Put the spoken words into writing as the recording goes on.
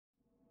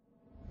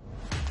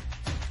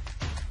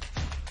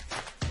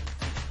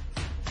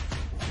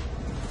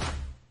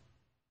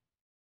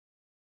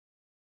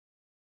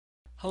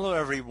Hello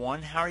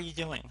everyone, how are you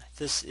doing?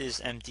 This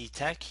is MD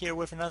Tech here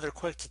with another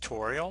quick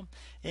tutorial.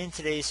 In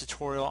today's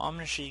tutorial I'm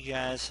going to show you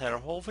guys how to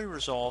hopefully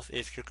resolve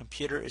if your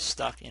computer is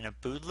stuck in a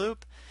boot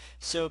loop.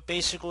 So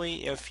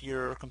basically if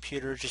your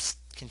computer just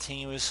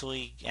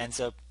continuously ends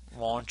up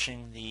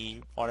launching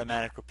the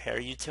automatic repair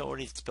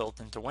utility that's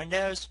built into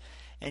Windows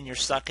and you're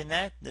stuck in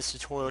that, this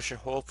tutorial should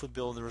hopefully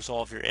be able to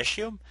resolve your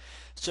issue.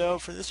 So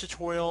for this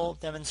tutorial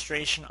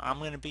demonstration, I'm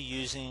going to be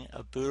using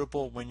a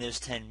bootable Windows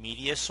 10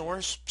 media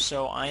source.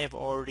 So I have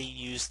already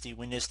used the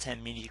Windows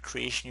 10 media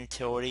creation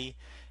utility,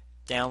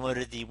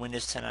 downloaded the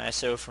Windows 10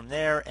 ISO from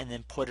there, and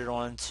then put it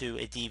onto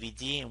a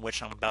DVD in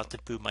which I'm about to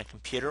boot my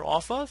computer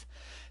off of.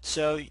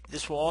 So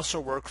this will also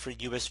work for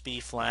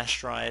USB flash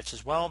drives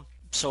as well,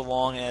 so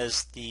long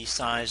as the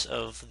size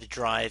of the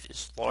drive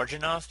is large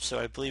enough. So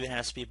I believe it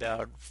has to be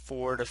about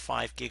 4 to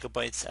 5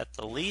 gigabytes at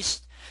the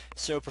least.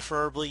 So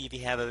preferably if you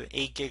have an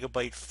 8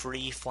 gigabyte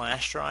free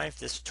flash drive,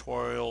 this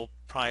tutorial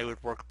probably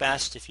would work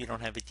best. If you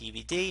don't have a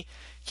DVD,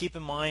 keep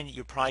in mind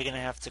you're probably going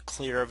to have to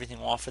clear everything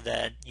off of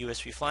that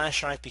USB flash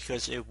drive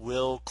because it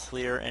will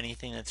clear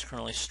anything that's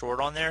currently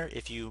stored on there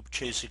if you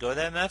choose to go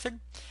that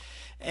method.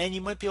 And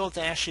you might be able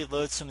to actually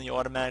load some of the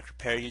automatic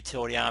repair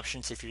utility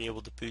options if you're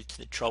able to boot to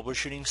the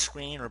troubleshooting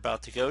screen we're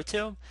about to go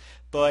to.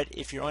 But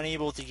if you're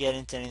unable to get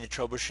into any of the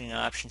troubleshooting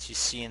options you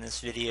see in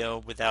this video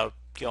without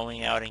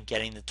going out and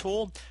getting the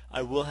tool,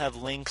 I will have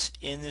links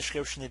in the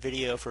description of the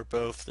video for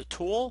both the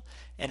tool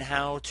and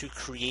how to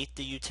create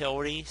the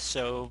utility,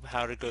 so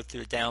how to go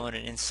through the download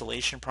and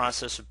installation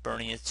process of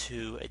burning it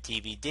to a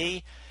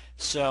DVD.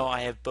 So I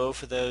have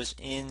both of those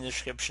in the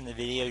description of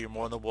the video. You're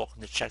more than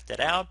welcome to check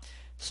that out.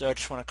 So I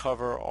just want to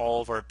cover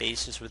all of our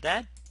bases with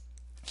that.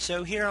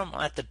 So here I'm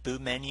at the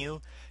boot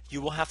menu. You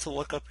will have to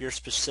look up your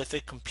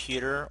specific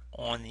computer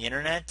on the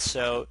internet.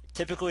 So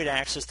typically to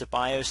access the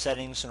BIOS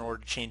settings in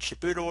order to change the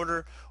boot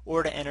order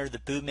or to enter the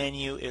boot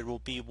menu, it will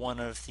be one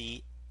of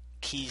the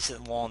keys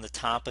along the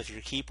top of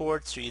your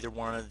keyboard, so either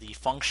one of the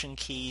function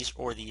keys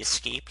or the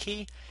escape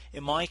key.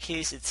 In my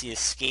case it's the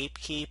escape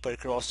key, but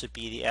it could also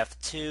be the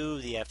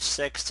F2, the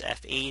F6,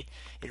 F8.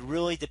 It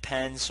really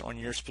depends on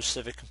your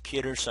specific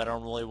computer, so I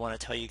don't really want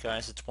to tell you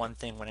guys it's one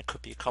thing when it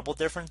could be a couple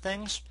different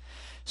things.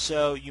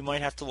 So you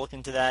might have to look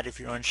into that if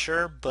you're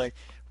unsure, but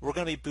we're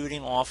going to be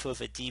booting off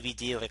of a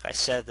DVD, like I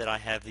said, that I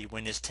have the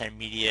Windows 10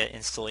 Media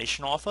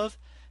installation off of.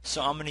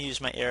 So I'm going to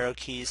use my arrow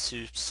keys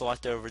to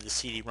select over the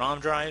CD-ROM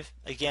drive.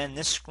 Again,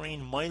 this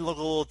screen might look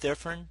a little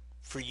different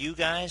for you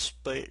guys,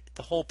 but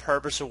the whole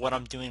purpose of what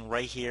I'm doing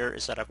right here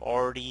is that I've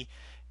already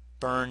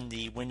burned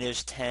the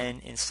Windows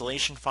 10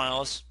 installation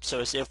files,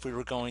 so as if we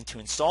were going to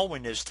install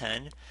Windows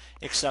 10,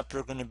 except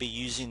we're going to be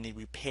using the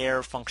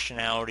repair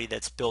functionality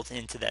that's built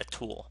into that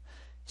tool.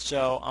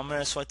 So I'm going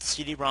to select the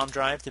CD-ROM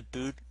drive to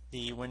boot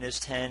the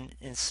Windows 10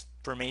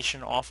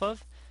 information off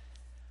of.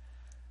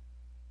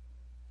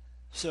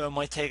 So it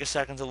might take a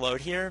second to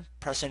load here.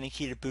 Press any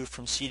key to boot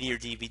from CD or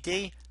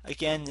DVD.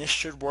 Again, this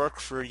should work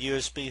for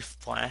USB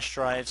flash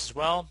drives as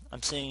well.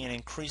 I'm seeing an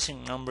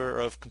increasing number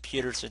of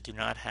computers that do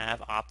not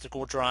have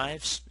optical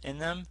drives in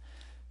them.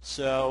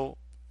 So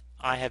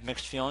I have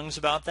mixed feelings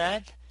about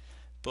that.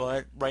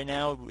 But right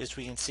now, as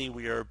we can see,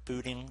 we are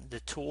booting the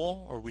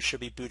tool, or we should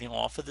be booting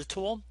off of the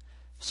tool.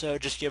 So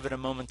just give it a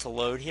moment to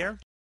load here.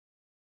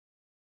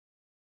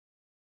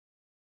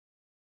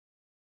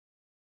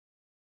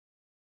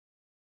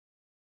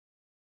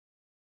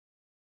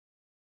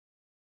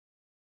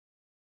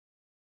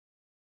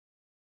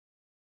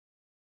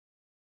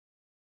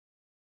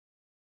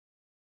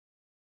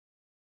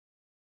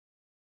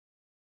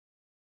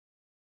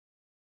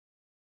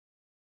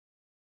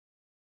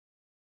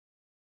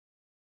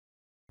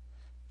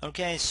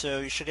 Okay,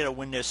 so you should get a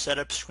Windows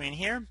setup screen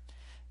here.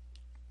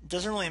 It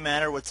doesn't really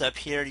matter what's up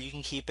here. You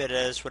can keep it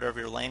as whatever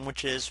your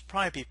language is.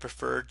 Probably be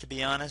preferred, to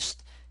be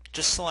honest.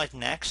 Just select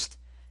Next,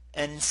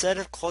 and instead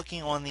of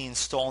clicking on the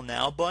Install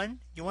Now button,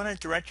 you want to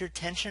direct your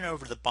attention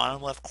over to the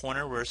bottom left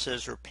corner where it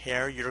says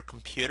Repair Your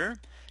Computer.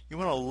 You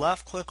want to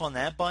left click on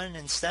that button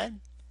instead.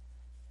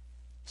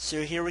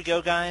 So here we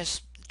go,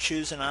 guys.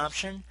 Choose an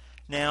option.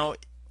 Now,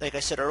 like I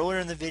said earlier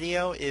in the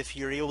video, if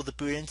you're able to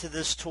boot into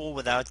this tool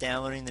without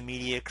downloading the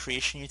media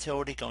creation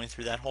utility, going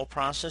through that whole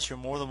process, you're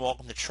more than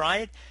welcome to try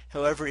it.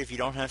 However, if you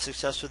don't have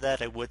success with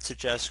that, I would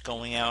suggest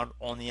going out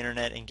on the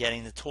internet and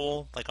getting the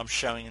tool like I'm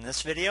showing in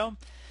this video.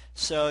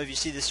 So if you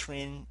see the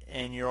screen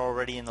and you're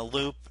already in the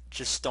loop,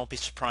 just don't be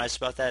surprised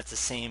about that. It's the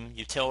same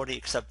utility,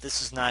 except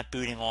this is not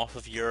booting off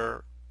of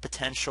your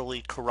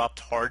potentially corrupt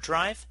hard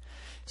drive.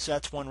 So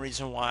that's one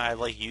reason why I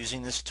like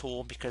using this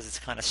tool, because it's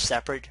kind of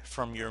separate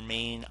from your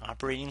main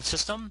operating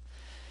system.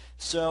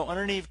 So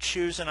underneath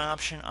choose an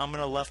option, I'm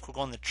going to left click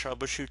on the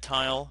troubleshoot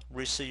tile,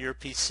 reset your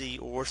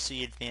PC, or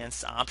see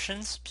advanced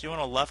options. So you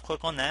want to left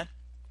click on that.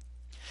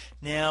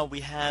 Now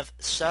we have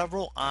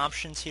several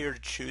options here to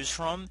choose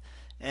from,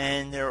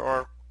 and there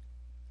are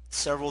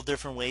several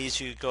different ways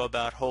you could go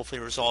about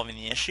hopefully resolving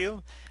the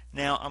issue.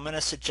 Now I'm going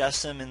to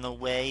suggest them in the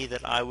way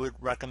that I would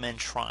recommend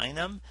trying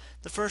them.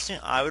 The first thing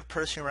I would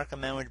personally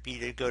recommend would be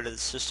to go to the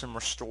System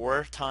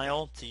Restore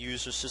tile to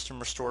use the System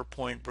Restore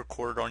point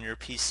recorded on your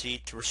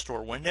PC to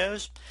restore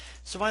Windows.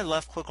 So if I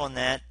left click on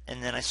that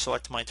and then I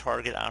select my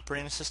target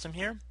operating system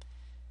here.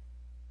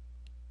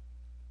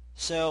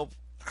 So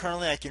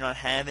currently I do not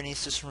have any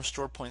System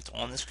Restore points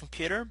on this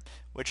computer,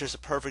 which is a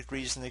perfect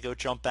reason to go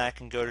jump back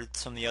and go to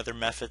some of the other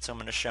methods I'm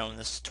going to show in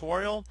this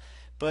tutorial.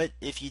 But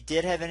if you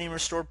did have any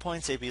restored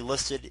points, they'd be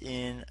listed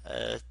in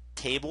a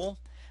table,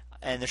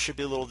 and there should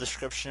be a little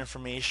description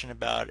information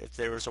about if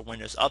there was a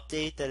Windows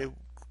update that it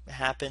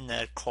happened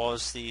that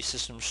caused the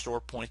System Restore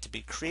point to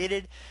be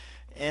created.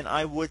 And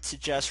I would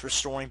suggest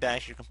restoring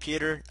back your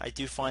computer. I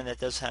do find that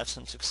does have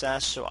some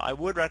success, so I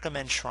would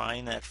recommend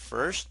trying that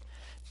first.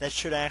 That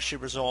should actually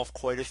resolve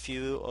quite a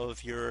few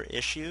of your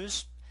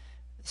issues.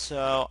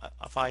 So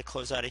if I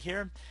close out of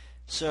here,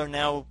 so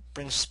now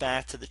brings us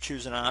back to the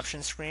choose an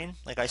option screen.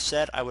 Like I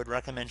said, I would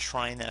recommend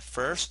trying that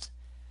first.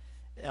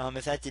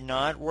 If that did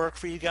not work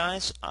for you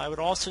guys, I would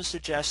also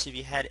suggest if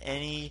you had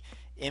any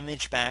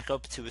image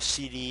backup to a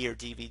CD or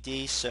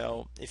DVD,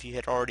 so if you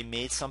had already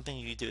made something,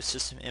 you could do a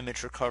system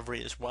image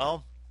recovery as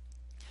well.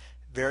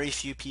 Very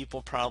few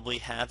people probably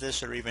have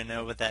this or even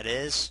know what that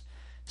is.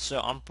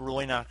 So I'm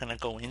really not going to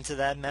go into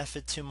that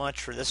method too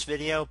much for this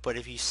video, but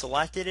if you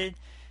selected it,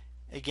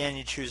 again,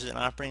 you choose an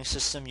operating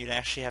system, you'd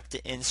actually have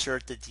to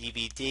insert the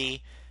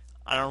DVD.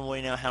 I don't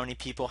really know how many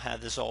people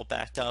have this all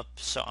backed up,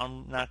 so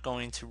I'm not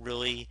going to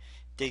really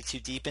dig too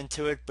deep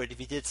into it, but if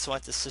you did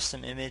select the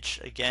system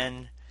image,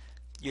 again,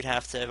 you'd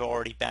have to have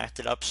already backed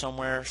it up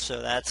somewhere,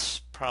 so that's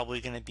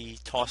probably going to be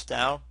tossed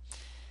out.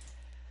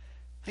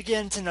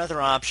 Again, it's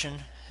another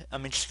option.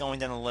 I'm just going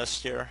down the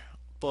list here,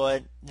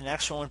 but the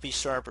next one would be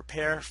start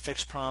prepare,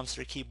 fix problems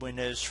that keep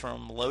Windows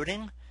from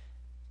loading.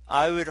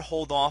 I would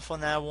hold off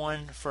on that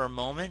one for a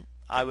moment.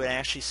 I would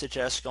actually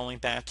suggest going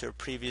back to a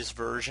previous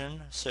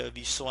version. So if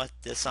you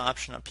select this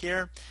option up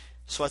here,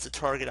 select the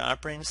target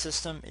operating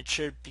system, it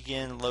should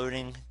begin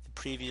loading the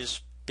previous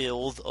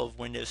build of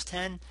Windows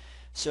 10.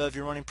 So if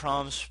you're running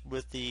problems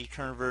with the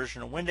current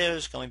version of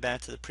Windows, going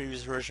back to the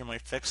previous version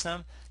might fix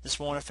them. This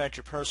won't affect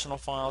your personal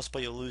files,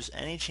 but you'll lose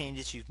any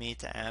changes you've made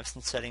to apps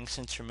and settings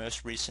since your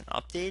most recent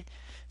update.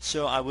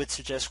 So I would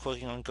suggest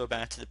clicking on go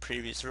back to the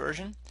previous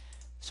version.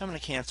 So I'm going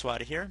to cancel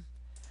out of here.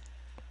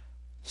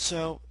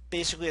 So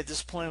basically at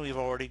this point we've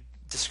already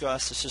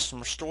discussed the system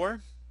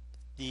restore.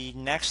 The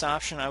next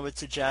option I would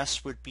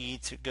suggest would be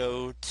to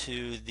go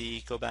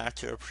back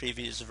to a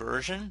previous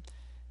version.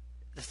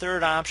 The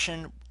third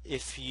option,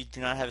 if you do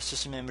not have a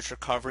system image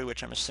recovery,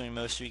 which I'm assuming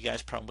most of you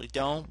guys probably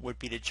don't, would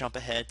be to jump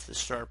ahead to the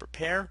start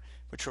repair,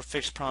 which will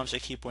fix problems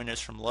that keep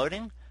Windows from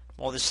loading.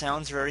 While this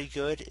sounds very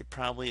good, it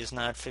probably has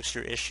not fixed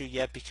your issue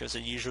yet because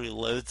it usually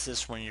loads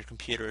this when your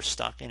computer is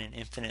stuck in an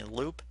infinite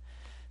loop.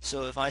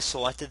 So if I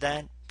selected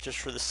that just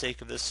for the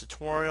sake of this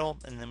tutorial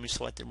and then we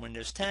selected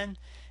Windows 10,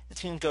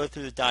 it's going to go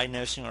through the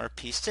diagnosing our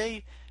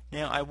PC.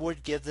 Now I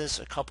would give this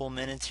a couple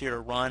minutes here to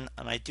run,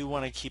 and I do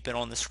want to keep it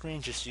on the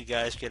screen just so you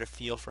guys get a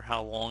feel for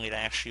how long it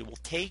actually will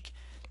take,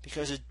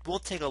 because it will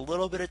take a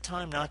little bit of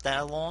time, not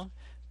that long,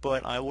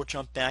 but I will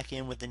jump back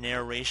in with the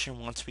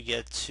narration once we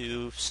get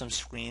to some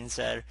screens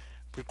that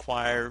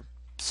require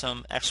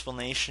some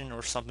explanation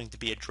or something to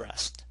be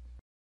addressed.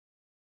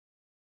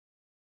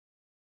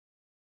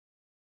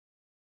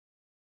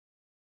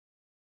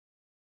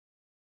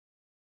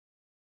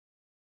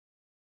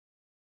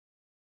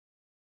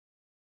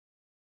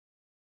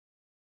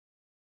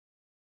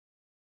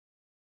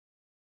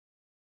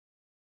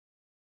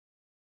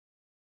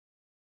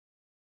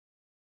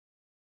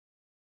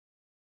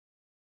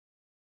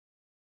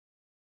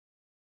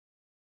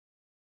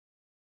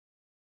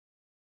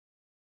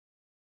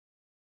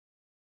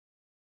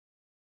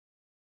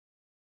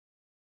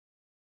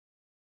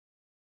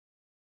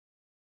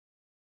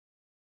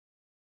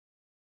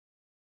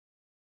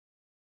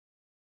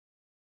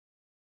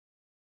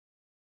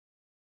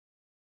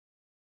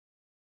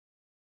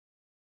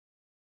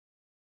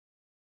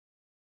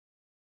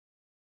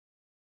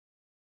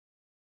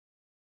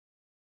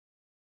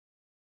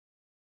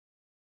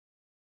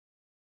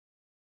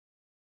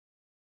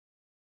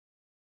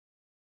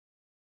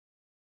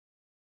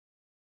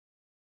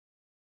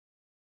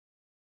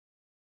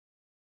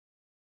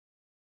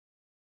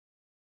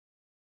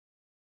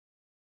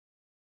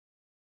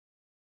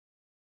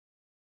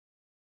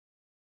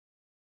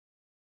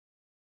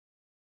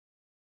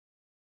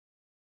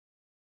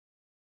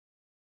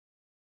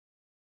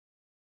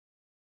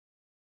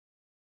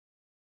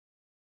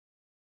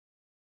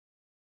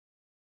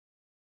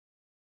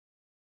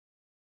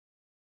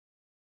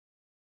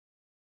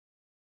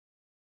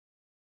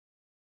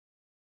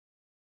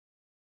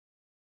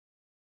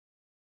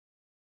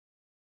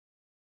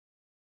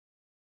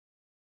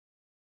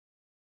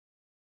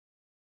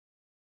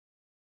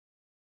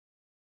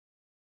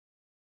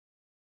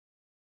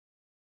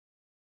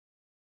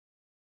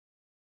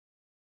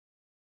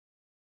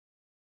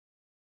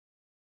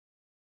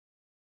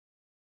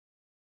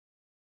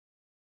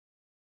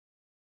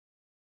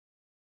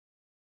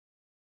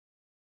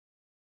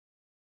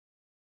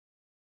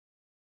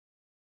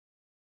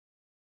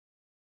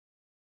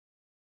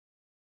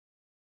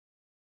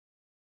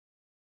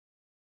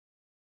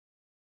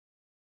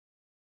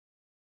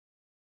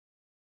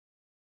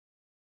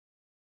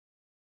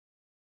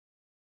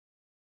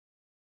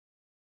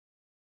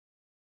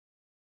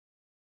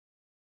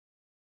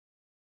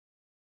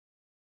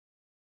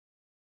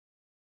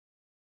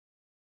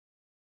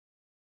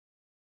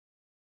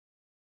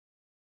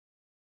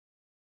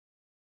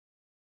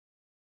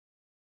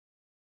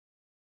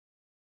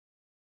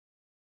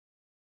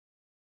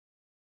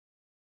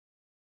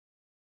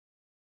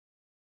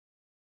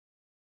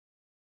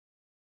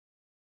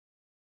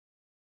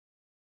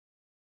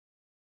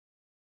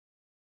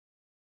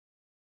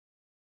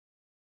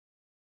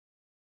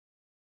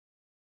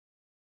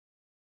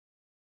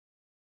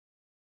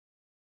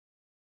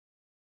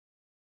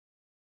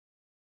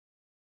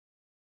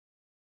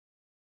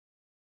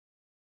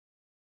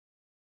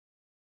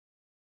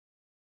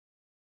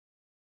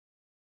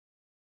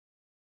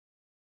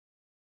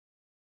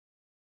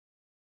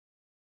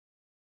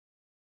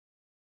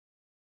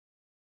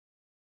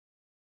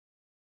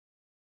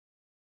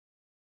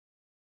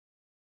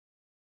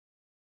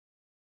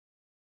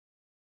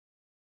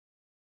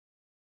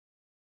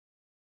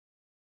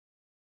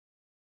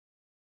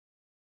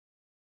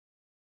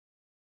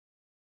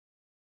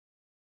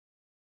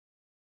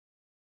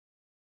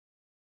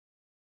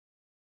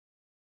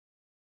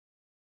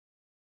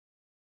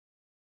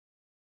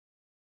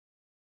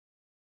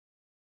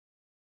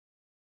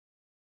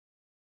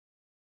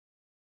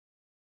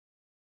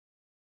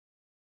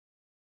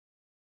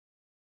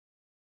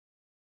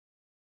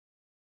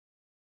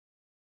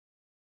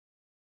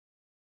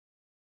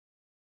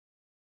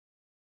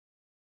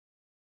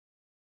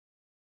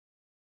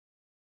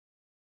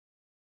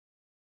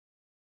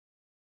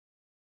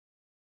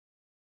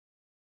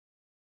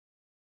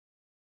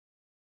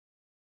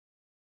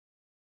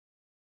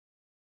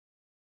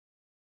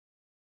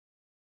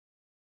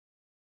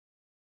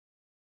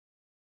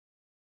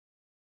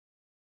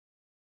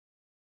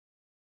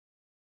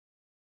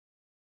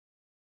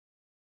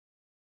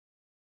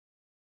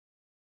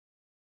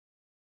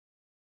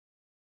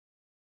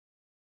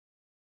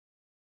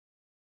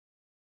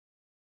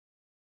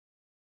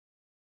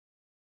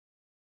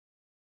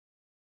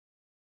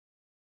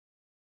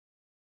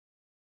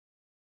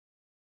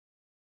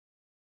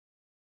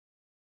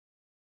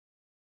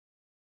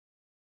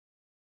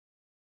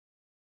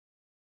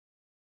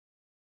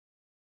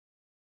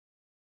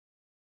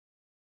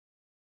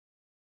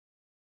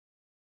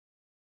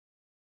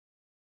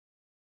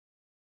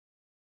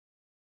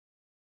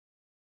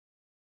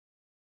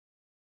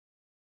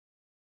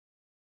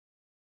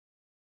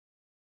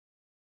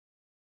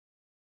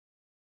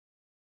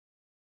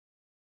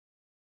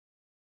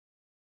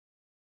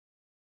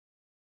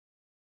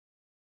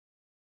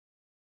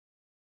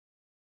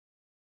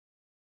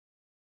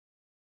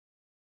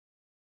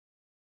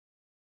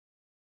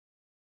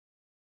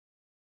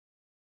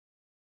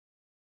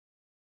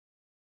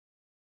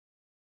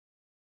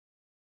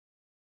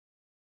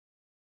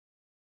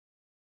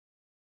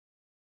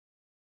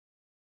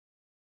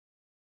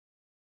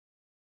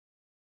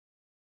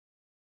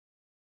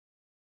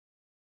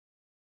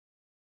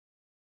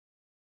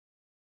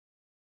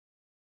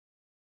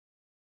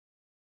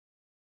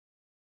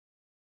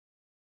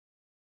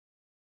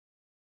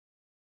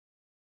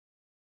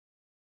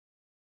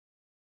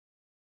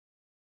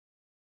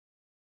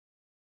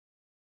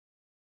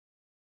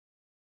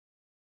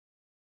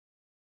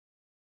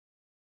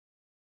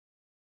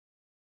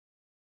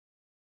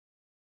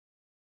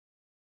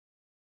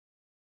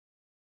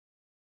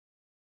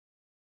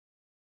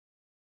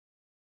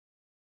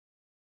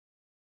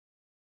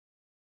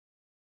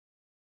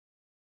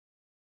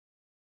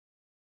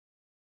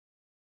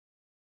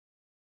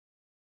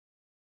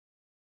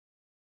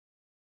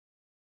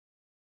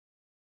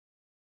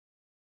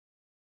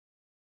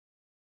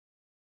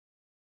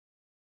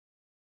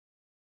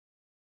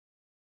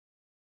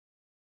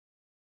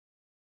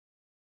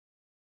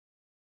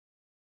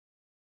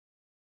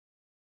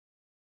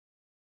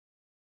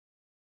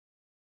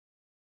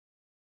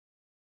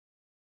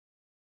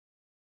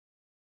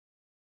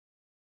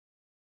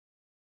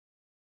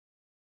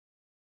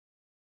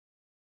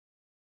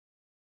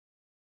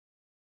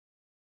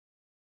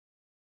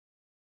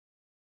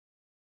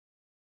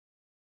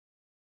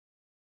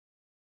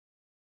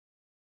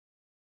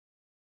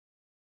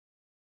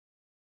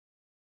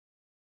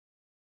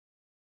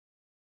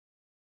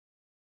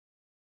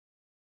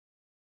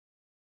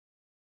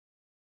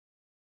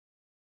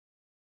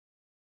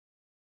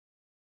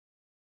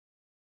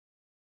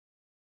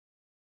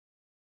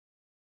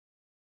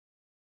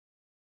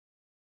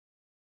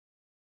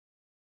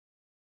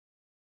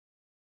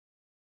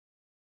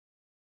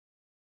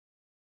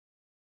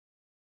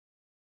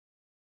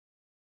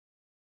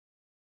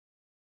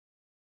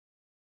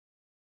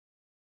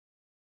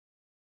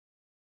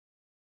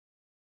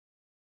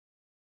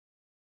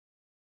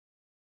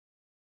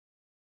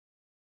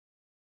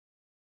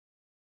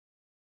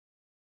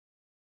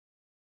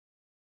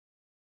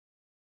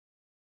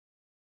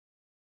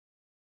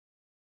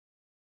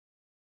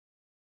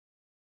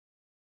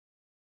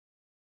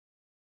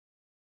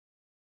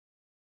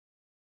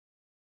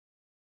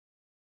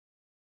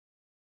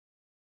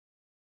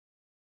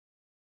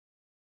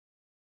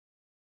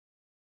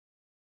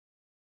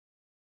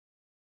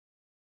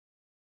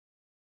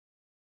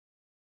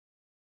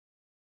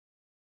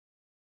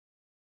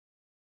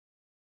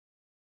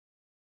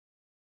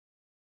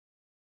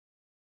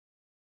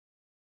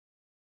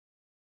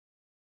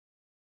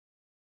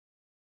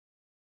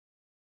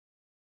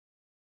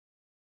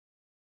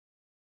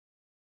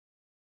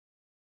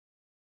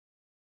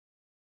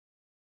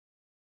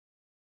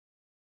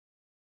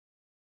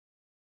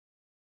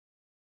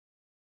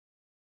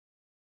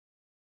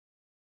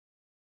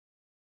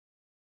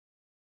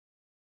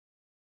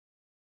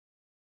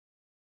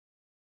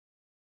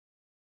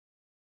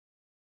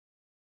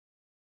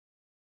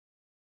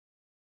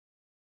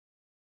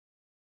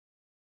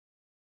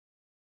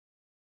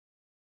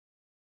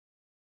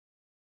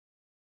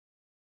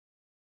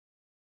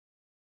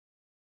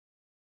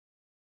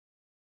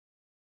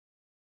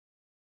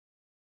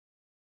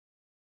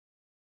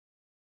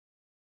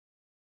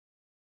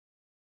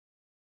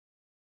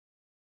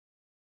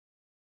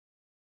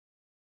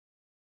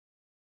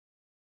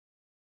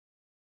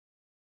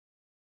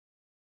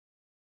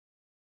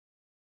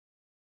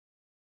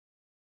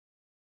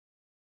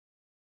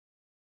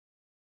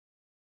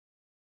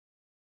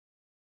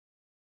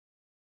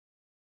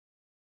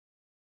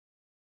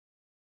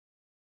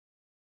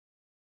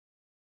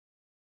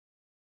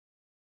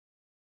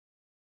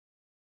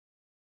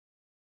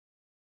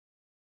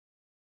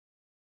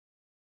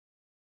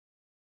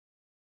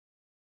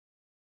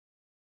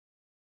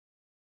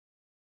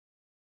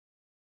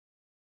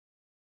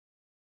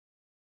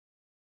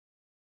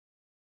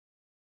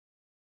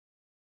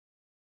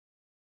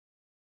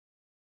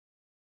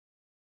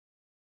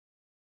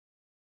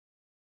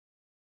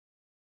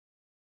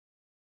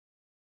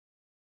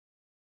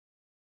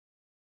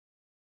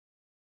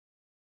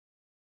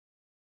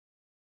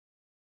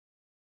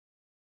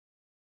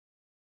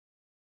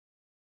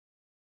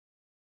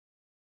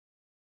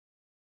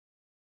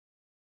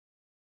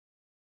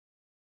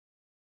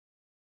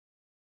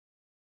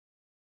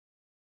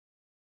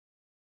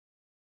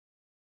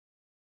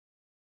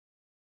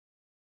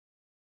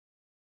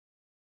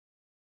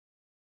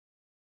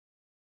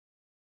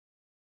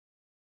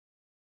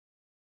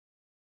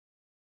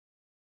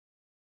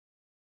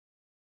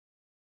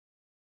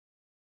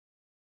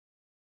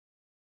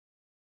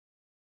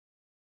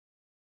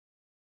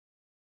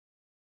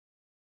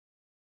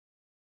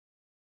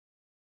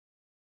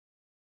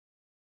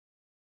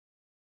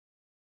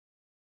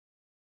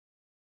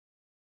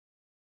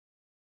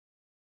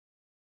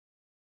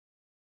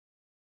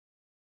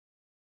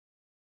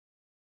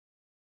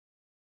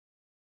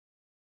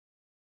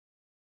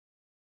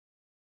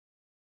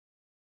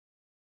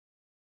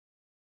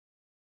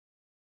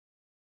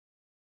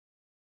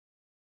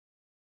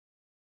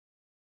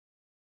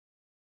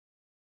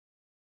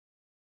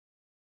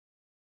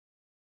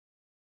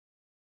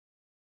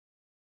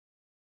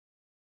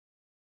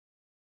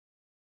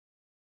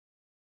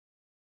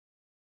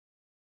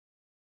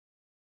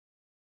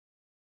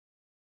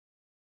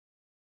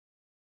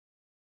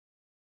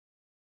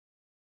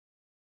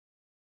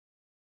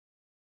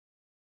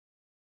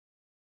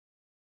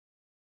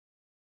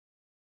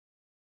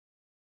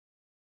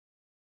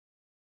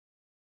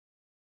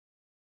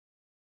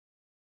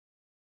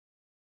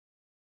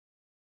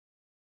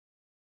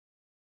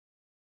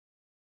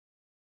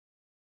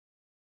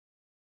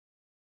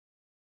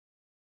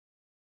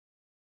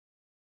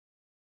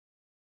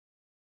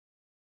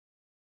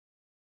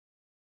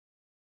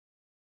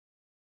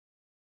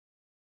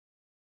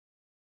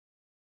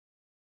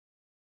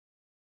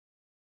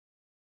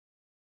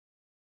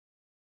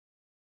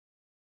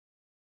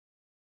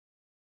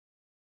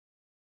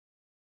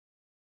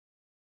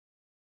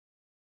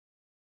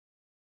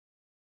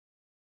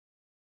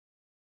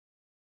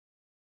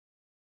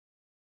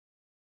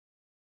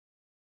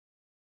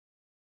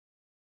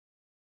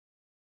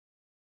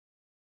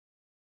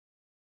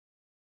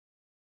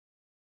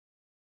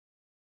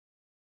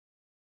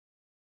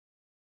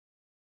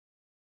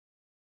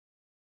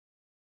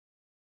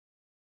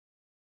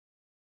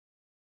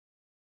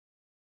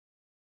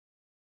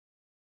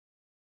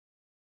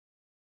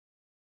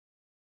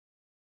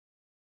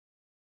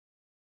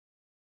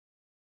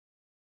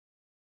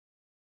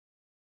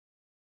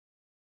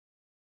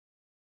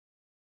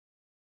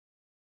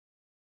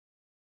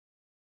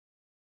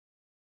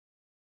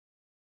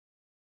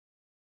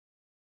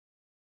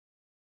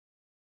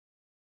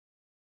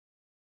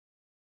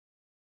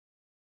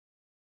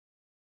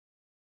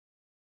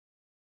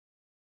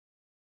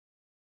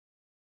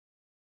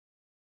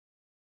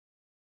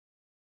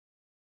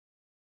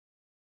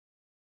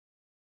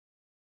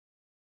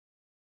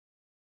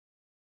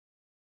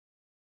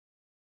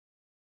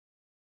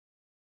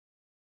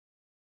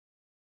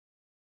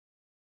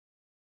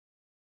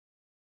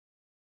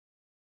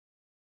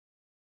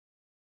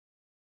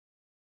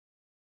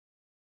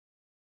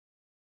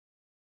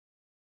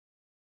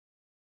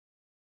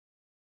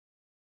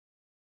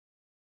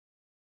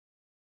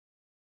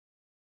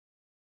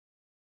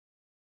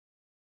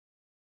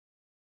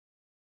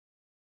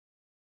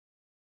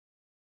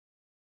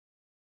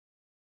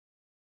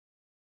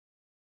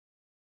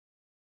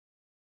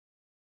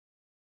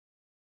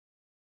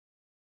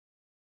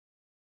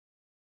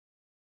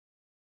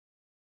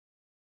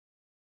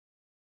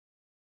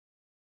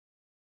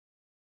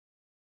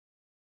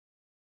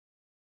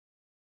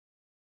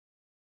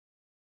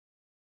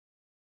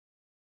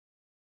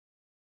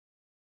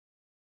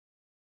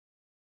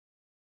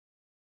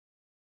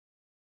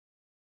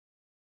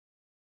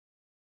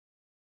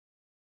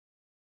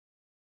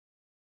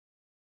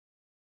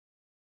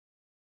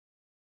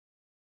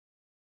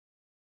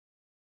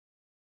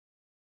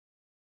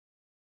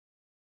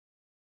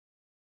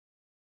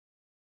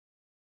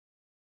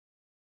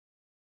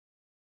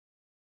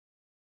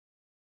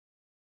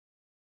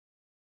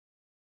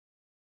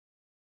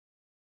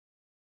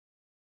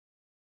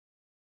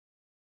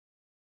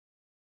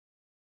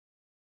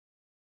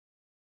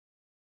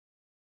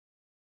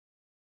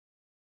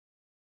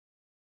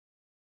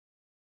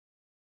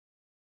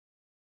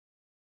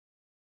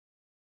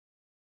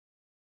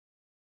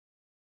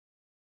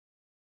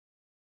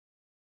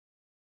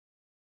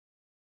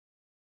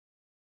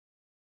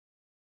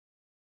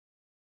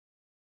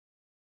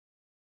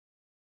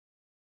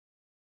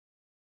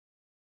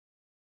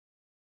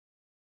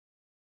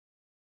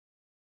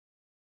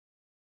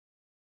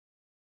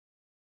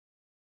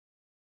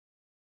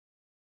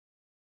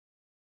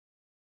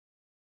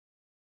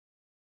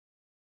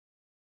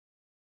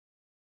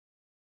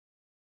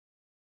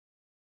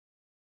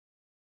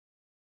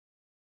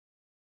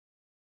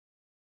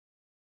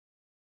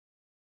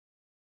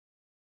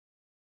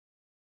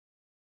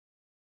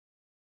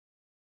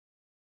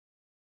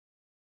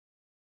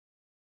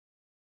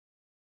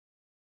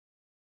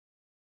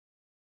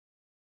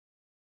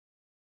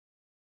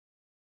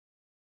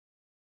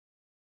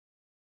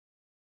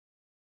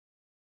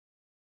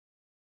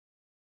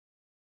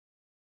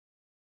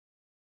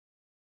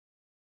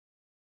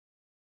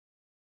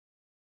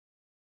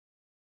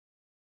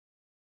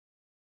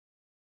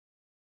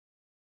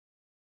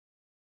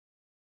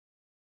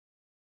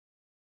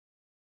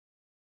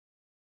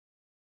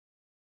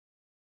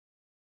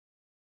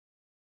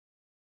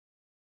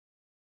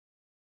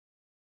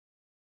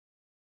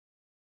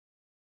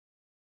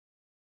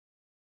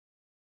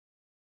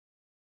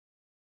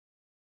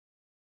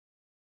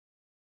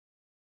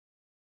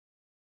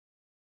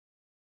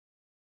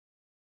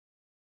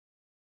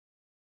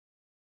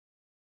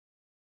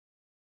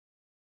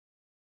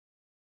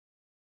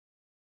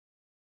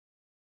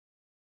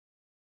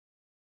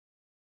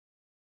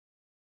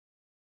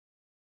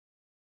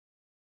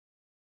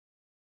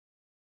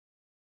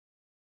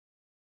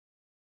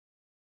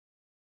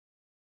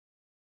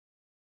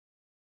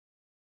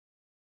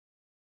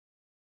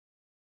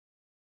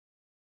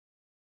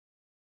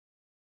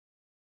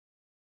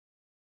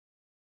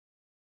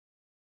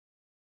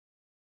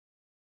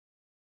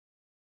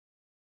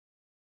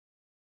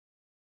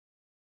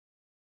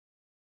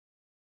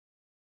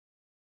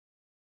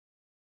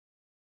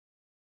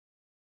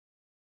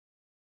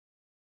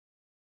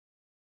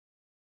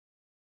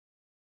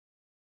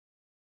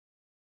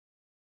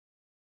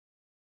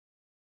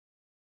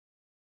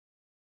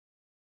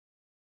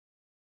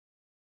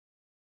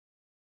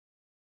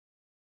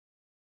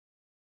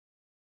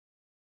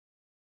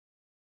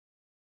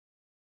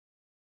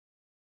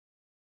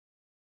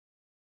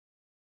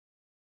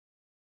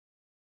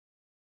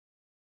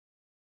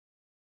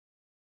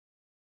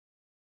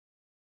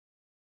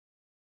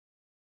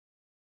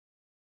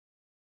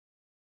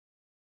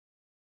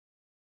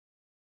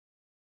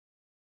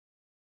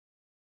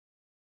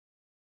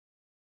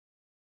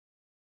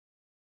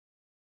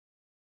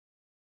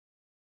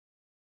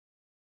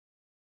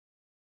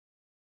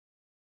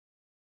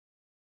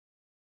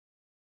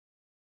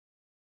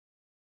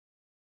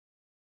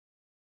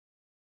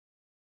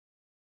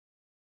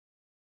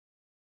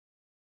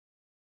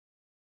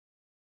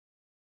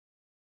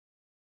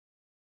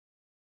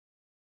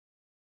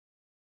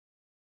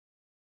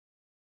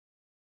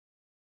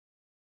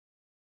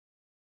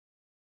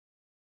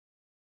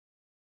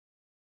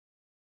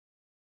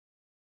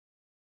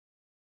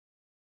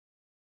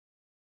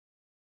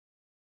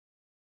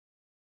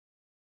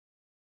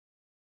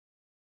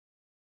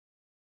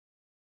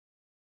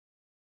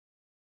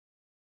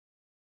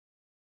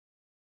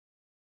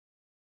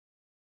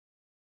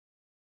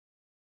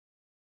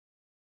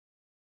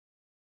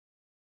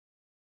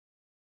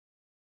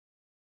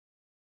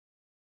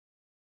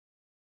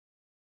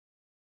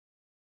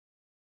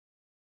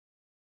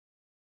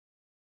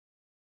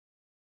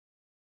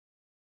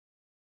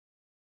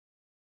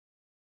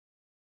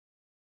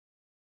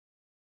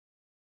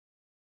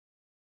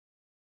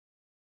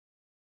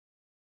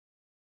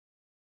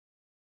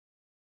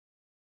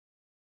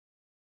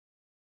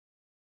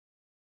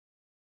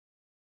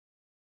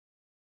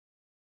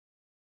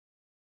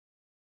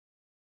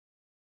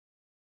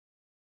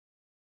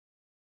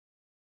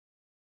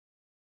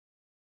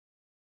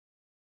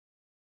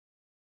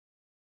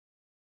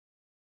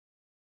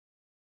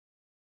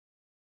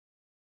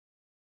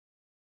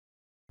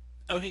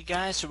 Okay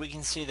guys, so we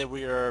can see that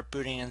we are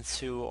booting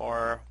into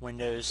our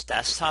Windows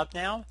desktop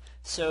now.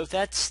 So if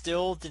that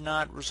still did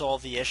not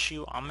resolve the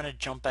issue, I'm going to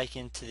jump back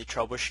into the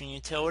troubleshooting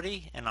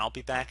utility and I'll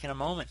be back in a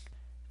moment.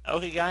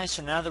 Okay guys,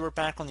 so now that we're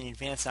back on the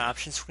advanced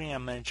options screen,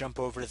 I'm going to jump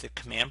over to the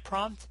command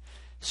prompt.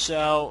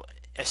 So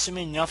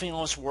assuming nothing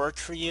else worked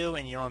for you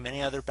and you don't have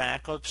any other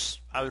backups,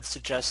 I would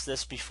suggest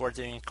this before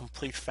doing a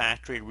complete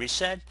factory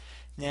reset.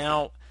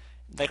 Now,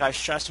 like I've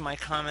stressed in my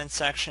comment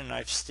section,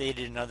 I've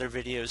stated in other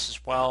videos as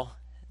well,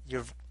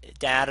 your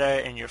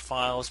data and your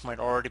files might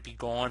already be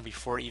gone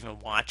before even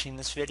watching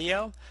this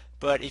video.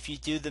 But if you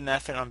do the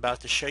method I'm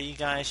about to show you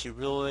guys, you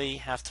really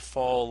have to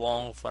follow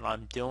along with what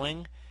I'm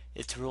doing.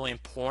 It's really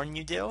important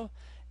you do,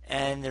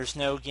 and there's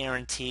no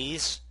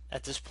guarantees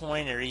at this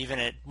point, or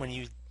even when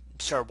you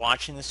start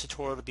watching this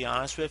tutorial, to be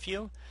honest with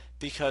you,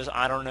 because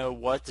I don't know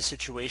what the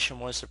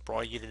situation was that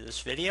brought you to this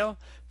video,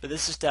 but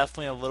this is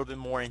definitely a little bit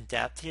more in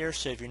depth here,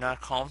 so if you're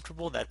not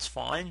comfortable, that's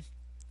fine.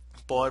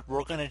 But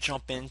we're going to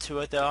jump into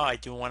it though. I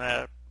do want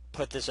to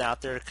put this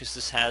out there because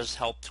this has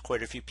helped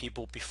quite a few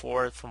people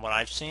before from what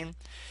I've seen.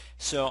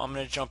 So I'm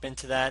going to jump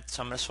into that.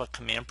 So I'm going to select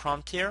command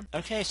prompt here.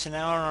 Okay, so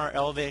now in our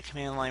elevated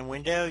command line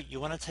window, you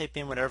want to type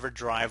in whatever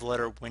drive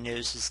letter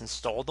Windows is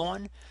installed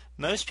on.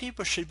 Most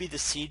people should be the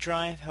C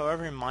drive.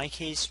 However, in my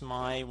case,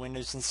 my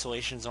Windows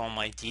installation is on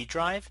my D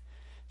drive.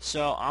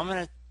 So I'm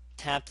going to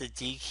tap the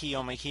D key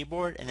on my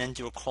keyboard and then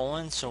do a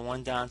colon, so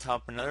one dot on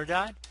top of another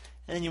dot,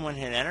 and then you want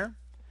to hit enter.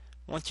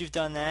 Once you've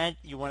done that,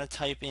 you want to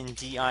type in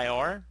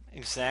dir,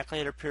 exactly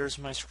as it appears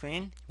on my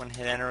screen. You want to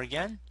hit enter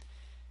again.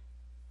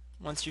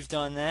 Once you've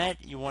done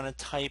that, you want to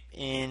type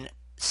in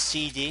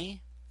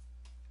cd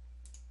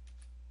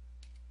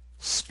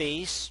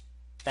space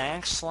 /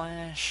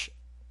 Windows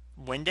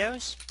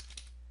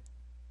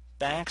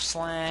 /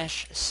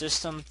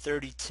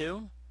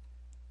 system32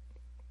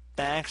 /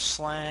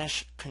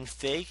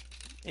 config,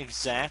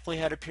 exactly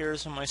how it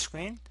appears on my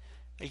screen.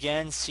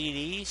 Again,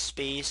 cd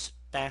space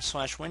 /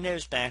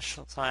 Windows /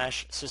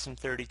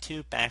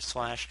 system32 /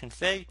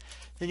 config.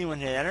 Then you want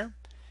to hit enter.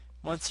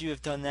 Once you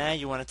have done that,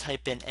 you want to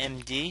type in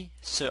MD,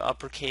 so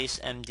uppercase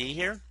MD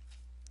here,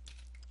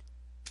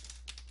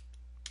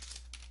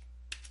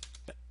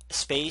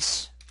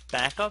 space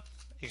backup,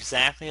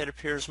 exactly how it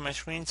appears on my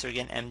screen. So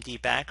again,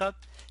 MD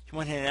backup. You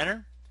want to hit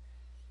enter.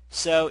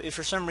 So if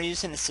for some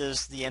reason it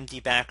says the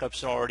MD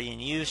backup's already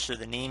in use or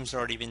the name's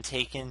already been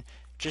taken,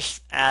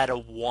 just add a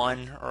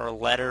 1 or a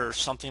letter or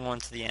something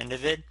onto the end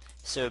of it.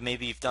 So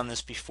maybe you've done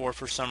this before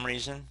for some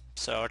reason.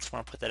 So I just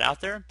want to put that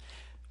out there.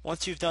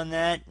 Once you've done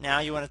that, now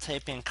you want to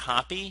type in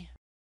copy,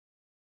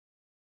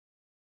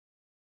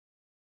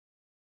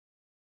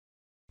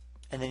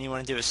 and then you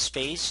want to do a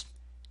space,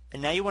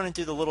 and now you want to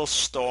do the little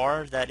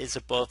star that is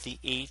above the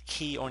 8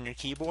 key on your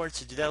keyboard.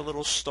 So do that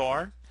little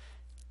star.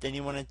 Then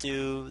you want to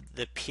do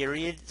the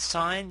period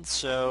sign,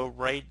 so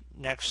right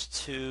next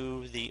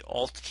to the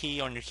Alt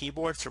key on your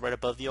keyboard, so right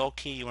above the Alt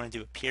key, you want to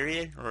do a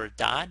period or a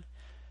dot.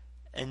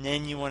 And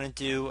then you want to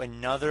do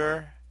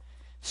another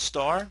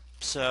star,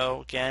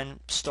 so again,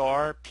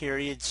 star,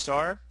 period,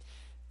 star.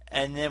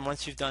 And then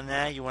once you've done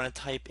that, you want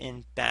to type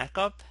in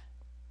backup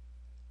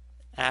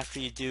after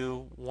you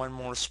do one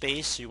more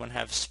space, so you want to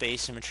have a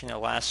space in between the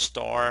last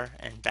star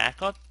and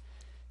backup,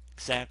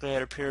 exactly how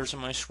it appears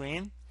on my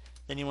screen.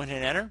 Then you want to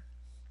hit enter.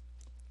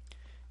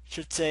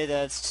 Should say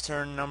that a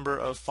certain number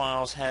of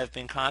files have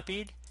been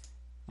copied.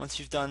 Once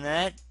you've done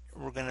that,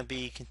 we're going to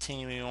be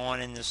continuing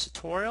on in this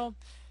tutorial.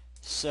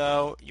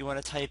 So you want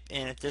to type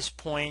in at this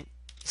point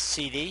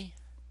cd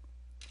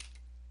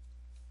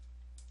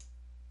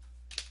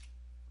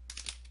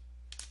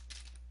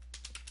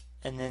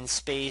and then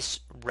space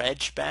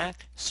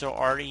regback, so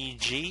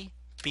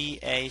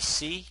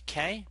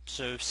REGBACK,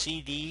 so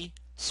cd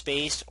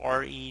space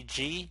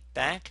REG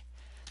back.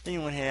 Then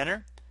you want to hit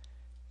enter.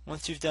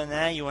 Once you've done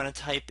that, you want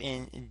to type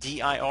in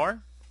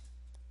dir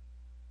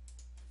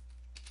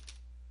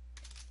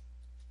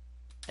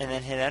and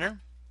then hit enter.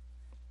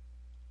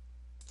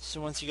 So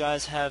once you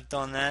guys have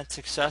done that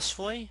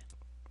successfully,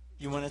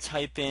 you want to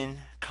type in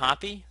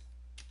copy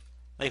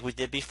like we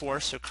did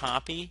before, so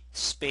copy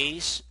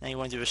space, now you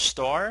want to do a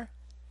star,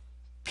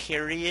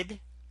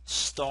 period,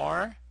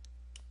 star,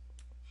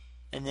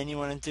 and then you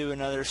want to do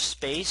another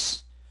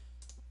space.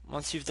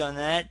 Once you've done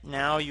that,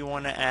 now you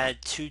want to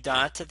add 2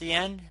 dots at the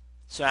end.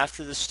 So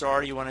after the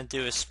star, you want to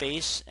do a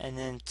space and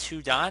then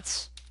 2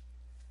 dots.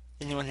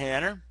 Then you want to hit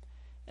enter.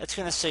 It's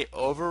going to say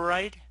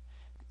overwrite.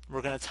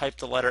 We're going to type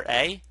the letter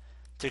A.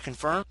 To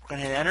confirm, we're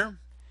going to hit enter.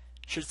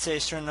 Should say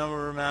a certain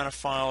amount of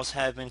files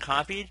have been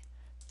copied.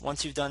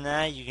 Once you've done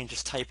that, you can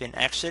just type in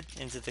exit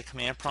into the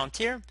command prompt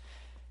here.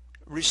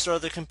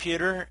 Restart the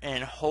computer,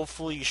 and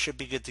hopefully you should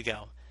be good to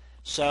go.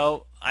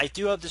 So I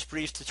do hope this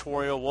brief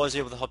tutorial was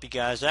able to help you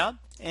guys out.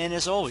 And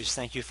as always,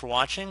 thank you for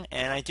watching,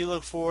 and I do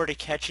look forward to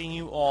catching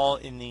you all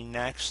in the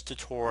next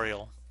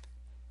tutorial.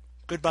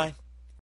 Goodbye.